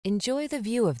Enjoy the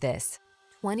view of this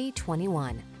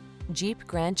 2021 Jeep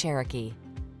Grand Cherokee.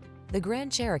 The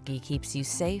Grand Cherokee keeps you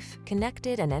safe,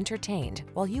 connected, and entertained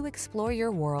while you explore your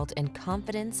world in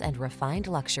confidence and refined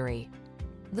luxury.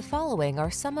 The following are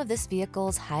some of this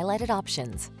vehicle's highlighted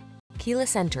options: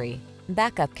 keyless entry,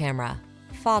 backup camera,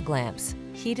 fog lamps,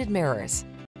 heated mirrors,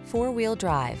 four-wheel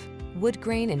drive, wood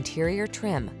grain interior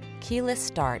trim, keyless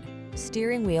start,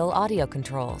 steering wheel audio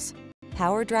controls,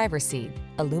 power driver's seat,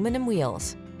 aluminum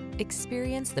wheels.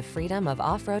 Experience the freedom of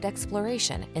off-road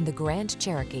exploration in the Grand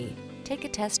Cherokee. Take a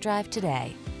test drive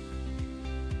today.